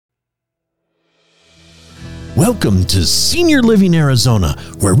Welcome to Senior Living Arizona,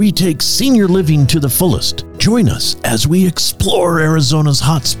 where we take senior living to the fullest. Join us as we explore Arizona's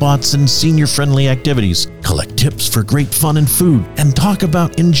hotspots and senior-friendly activities, collect tips for great fun and food, and talk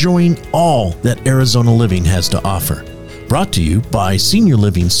about enjoying all that Arizona Living has to offer. Brought to you by Senior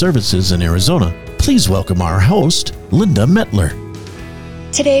Living Services in Arizona. Please welcome our host, Linda Mettler.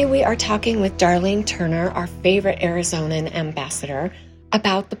 Today we are talking with Darlene Turner, our favorite Arizonan ambassador,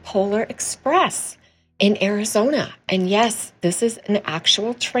 about the Polar Express in Arizona. And yes, this is an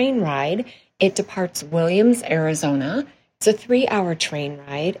actual train ride. It departs Williams, Arizona. It's a 3-hour train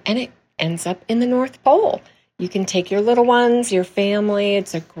ride, and it ends up in the North Pole. You can take your little ones, your family.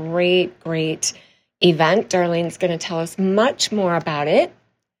 It's a great, great event. Darlene's going to tell us much more about it.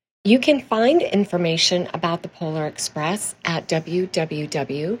 You can find information about the Polar Express at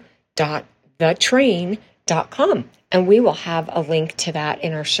www.thetrain.com, and we will have a link to that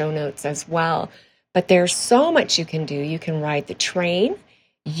in our show notes as well. But there's so much you can do. You can ride the train.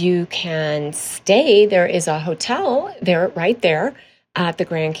 You can stay. There is a hotel there, right there at the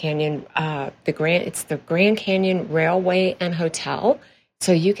Grand Canyon. It's the Grand Canyon Railway and Hotel.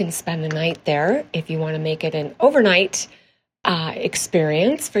 So you can spend the night there if you want to make it an overnight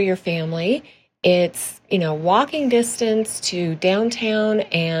experience for your family. It's, walking distance to downtown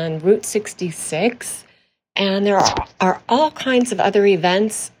and Route 66. And there are all kinds of other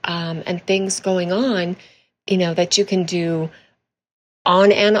events and things going on, that you can do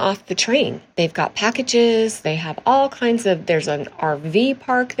on and off the train. They've got packages. They have all kinds of, there's an RV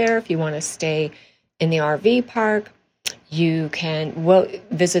park there if you want to stay in the RV park. You can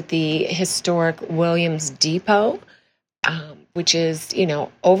visit the historic Williams Depot, which is,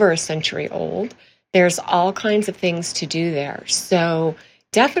 over a century old. There's all kinds of things to do there. So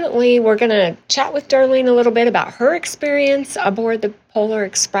definitely, we're going to chat with Darlene a little bit about her experience aboard the Polar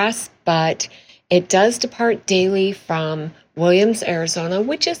Express, but it does depart daily from Williams, Arizona,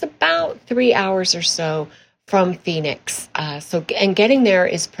 which is about 3 hours or so from Phoenix. And getting there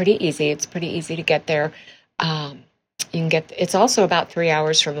is pretty easy. It's pretty easy to get there. It's also about 3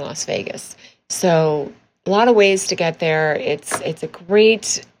 hours from Las Vegas. So a lot of ways to get there. It's a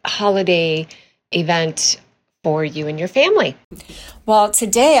great holiday event for you and your family. Well,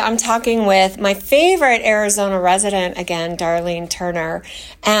 today I'm talking with my favorite Arizona resident again, Darlene Turner.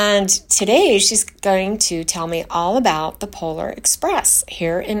 And today she's going to tell me all about the Polar Express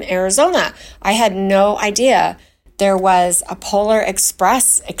here in Arizona. I had no idea there was a Polar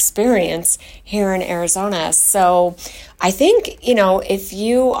Express experience here in Arizona. So I think, if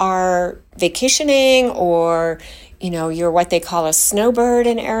you are vacationing or you're what they call a snowbird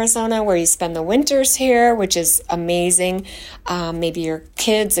in Arizona, where you spend the winters here, which is amazing. Maybe your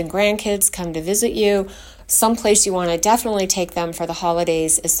kids and grandkids come to visit you. Someplace you want to definitely take them for the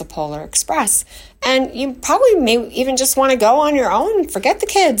holidays is the Polar Express. And you probably may even just want to go on your own. Forget the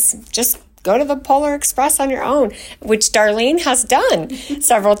kids. Just go to the Polar Express on your own, which Darlene has done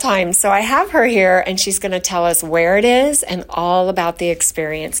several times. So I have her here, and she's going to tell us where it is and all about the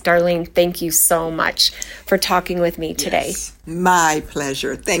experience. Darlene, thank you so much for talking with me today. Yes, my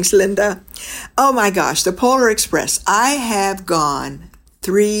pleasure. Thanks, Linda. Oh my gosh, the Polar Express. I have gone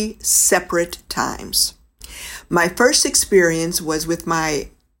 3 separate times. My first experience was with my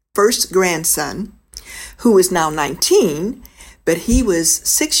first grandson, who is now 19, but he was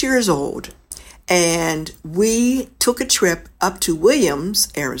 6 years old, and we took a trip up to Williams,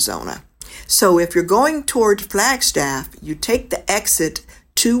 Arizona. So if you're going toward Flagstaff, you take the exit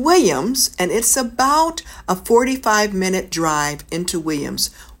to Williams, and it's about a 45-minute drive into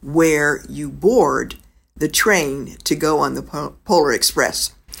Williams, where you board the train to go on the Polar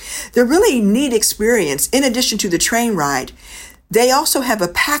Express. The really neat experience, in addition to the train ride, they also have a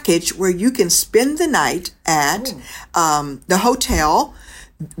package where you can spend the night at the hotel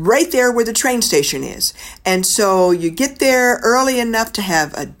right there where the train station is. And so you get there early enough to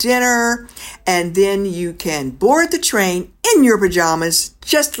have a dinner, and then you can board the train in your pajamas,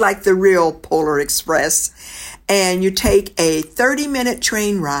 just like the real Polar Express. And you take a 30-minute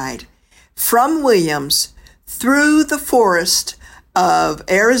train ride from Williams through the forest of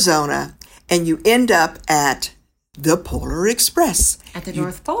Arizona, and you end up at the Polar Express. At the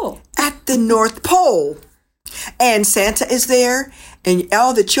North Pole. At the North Pole. And Santa is there, and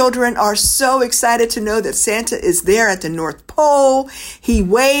all the children are so excited to know that Santa is there at the North Pole. He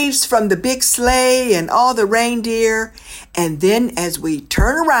waves from the big sleigh and all the reindeer. And then as we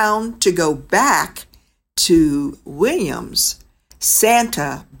turn around to go back to Williams,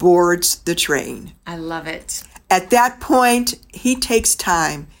 Santa boards the train. I love it. At that point, he takes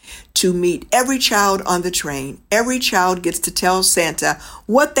time to meet every child on the train. Every child gets to tell Santa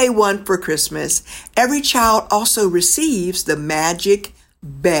what they want for Christmas. Every child also receives the magic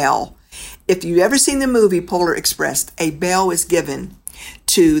bell. If you've ever seen the movie Polar Express, a bell is given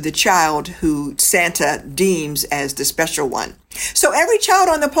to the child who Santa deems as the special one. So every child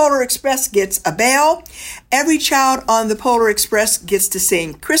on the Polar Express gets a bell. Every child on the Polar Express gets to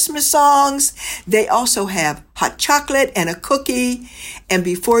sing Christmas songs. They also have hot chocolate and a cookie. And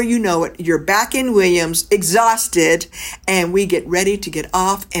before you know it, you're back in Williams, exhausted, and we get ready to get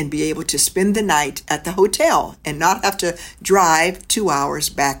off and be able to spend the night at the hotel and not have to drive 2 hours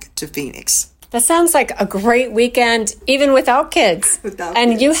back to Phoenix. That sounds like a great weekend, even without kids.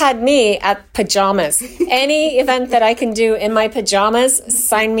 You had me at pajamas. Any event that I can do in my pajamas,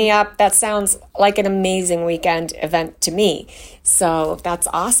 sign me up. That sounds like an amazing weekend event to me. So that's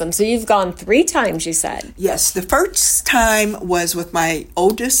awesome. So you've gone 3 times, you said? Yes. The first time was with my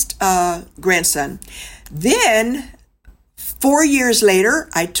oldest grandson. Then 4 years later,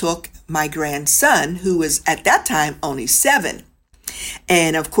 I took my grandson, who was at that time only 7.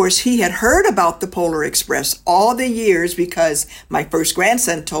 And of course, he had heard about the Polar Express all the years because my first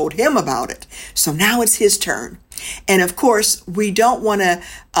grandson told him about it. So now it's his turn. And of course, we don't want to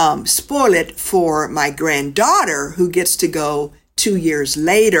spoil it for my granddaughter, who gets to go 2 years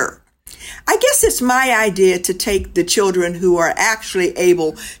later. I guess it's my idea to take the children who are actually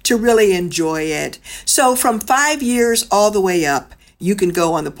able to really enjoy it. So from 5 years all the way up, you can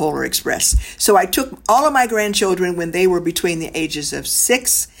go on the Polar Express. So I took all of my grandchildren when they were between the ages of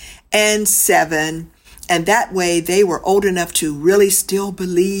 6 and 7. And that way they were old enough to really still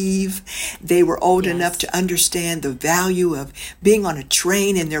believe. They were old enough to understand the value of being on a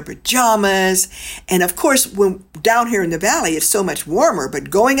train in their pajamas. And of course, when down here in the valley, it's so much warmer, but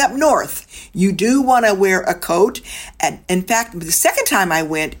going up north, you do want to wear a coat. And in fact, the second time I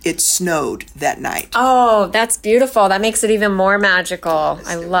went, it snowed that night. Oh, that's beautiful. That makes it even more magical.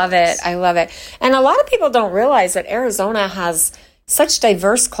 I love it. I love it. And a lot of people don't realize that Arizona has such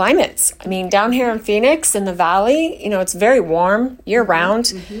diverse climates. I mean, down here in Phoenix, in the valley, it's very warm year round.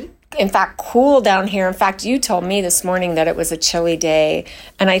 Mm-hmm. In fact, cool down here. In fact, you told me this morning that it was a chilly day,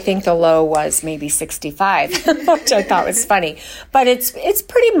 and I think the low was maybe 65, which I thought was funny. But it's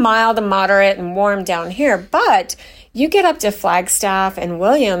pretty mild and moderate and warm down here. But you get up to Flagstaff and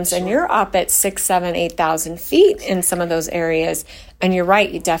Williams, and you're up at 6,000, 7,000, 8,000 feet in some of those areas. And you're right,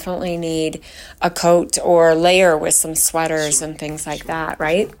 you definitely need a coat or layer with some sweaters and things like that,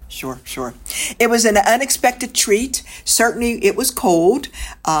 right? Sure. It was an unexpected treat. Certainly it was cold,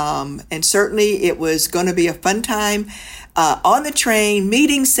 and certainly it was going to be a fun time on the train,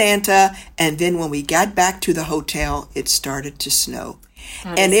 meeting Santa, and then when we got back to the hotel, it started to snow.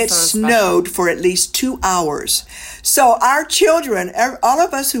 And it snowed for at least 2 hours. So our children, all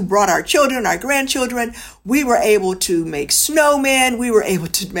of us who brought our children, our grandchildren, we were able to make snowmen. We were able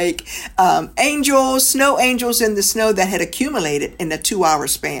to make angels, snow angels in the snow that had accumulated in a 2-hour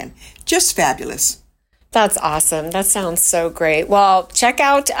span. Just fabulous. That's awesome. That sounds so great. Well, check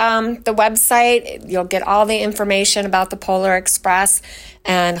out the website. You'll get all the information about the Polar Express,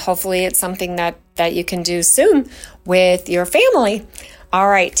 and hopefully it's something that you can do soon with your family. All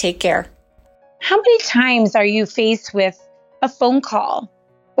right, take care. How many times are you faced with a phone call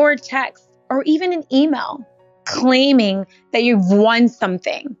or a text or even an email claiming that you've won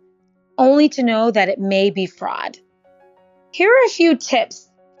something, only to know that it may be fraud? Here are a few tips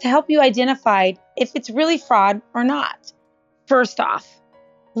to help you identify if it's really fraud or not. First off,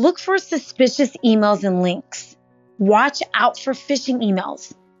 look for suspicious emails and links. Watch out for phishing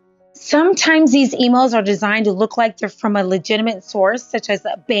emails. Sometimes these emails are designed to look like they're from a legitimate source, such as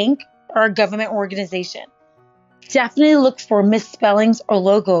a bank or a government organization. Definitely look for misspellings or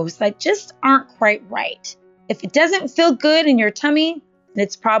logos that just aren't quite right. If it doesn't feel good in your tummy, then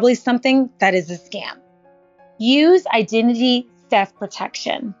it's probably something that is a scam. Use identity theft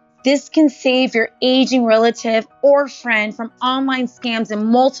protection. This can save your aging relative or friend from online scams in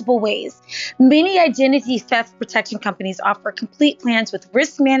multiple ways. Many identity theft protection companies offer complete plans with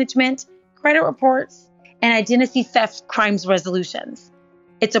risk management, credit reports, and identity theft crimes resolutions.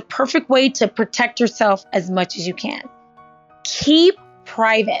 It's a perfect way to protect yourself as much as you can. Keep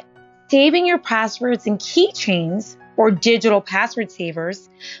private. Saving your passwords in keychains or digital password savers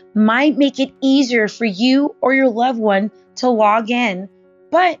might make it easier for you or your loved one to log in,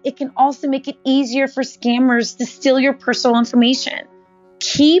 but it can also make it easier for scammers to steal your personal information.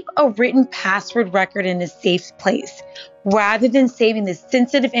 Keep a written password record in a safe place rather than saving this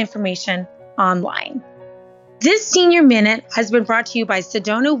sensitive information online. This Senior Minute has been brought to you by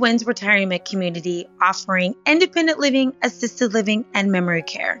Sedona Winds Retirement Community, offering independent living, assisted living, and memory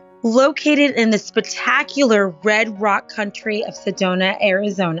care. located in the spectacular Red Rock country of Sedona,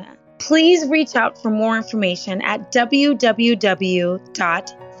 Arizona. Please reach out for more information at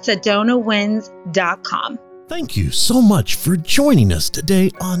www.sedonawins.com. Thank you so much for joining us today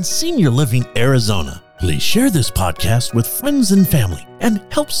on Senior Living Arizona. Please share this podcast with friends and family and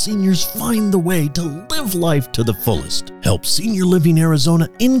help seniors find the way to live life to the fullest. Help Senior Living Arizona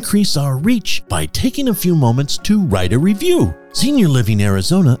increase our reach by taking a few moments to write a review. Senior Living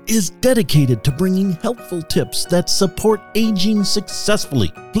Arizona is dedicated to bringing helpful tips that support aging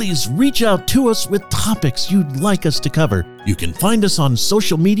successfully. Please reach out to us with topics you'd like us to cover. You can find us on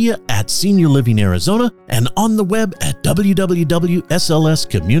social media at Senior Living Arizona and on the web at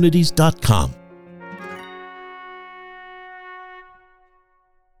www.slscommunities.com.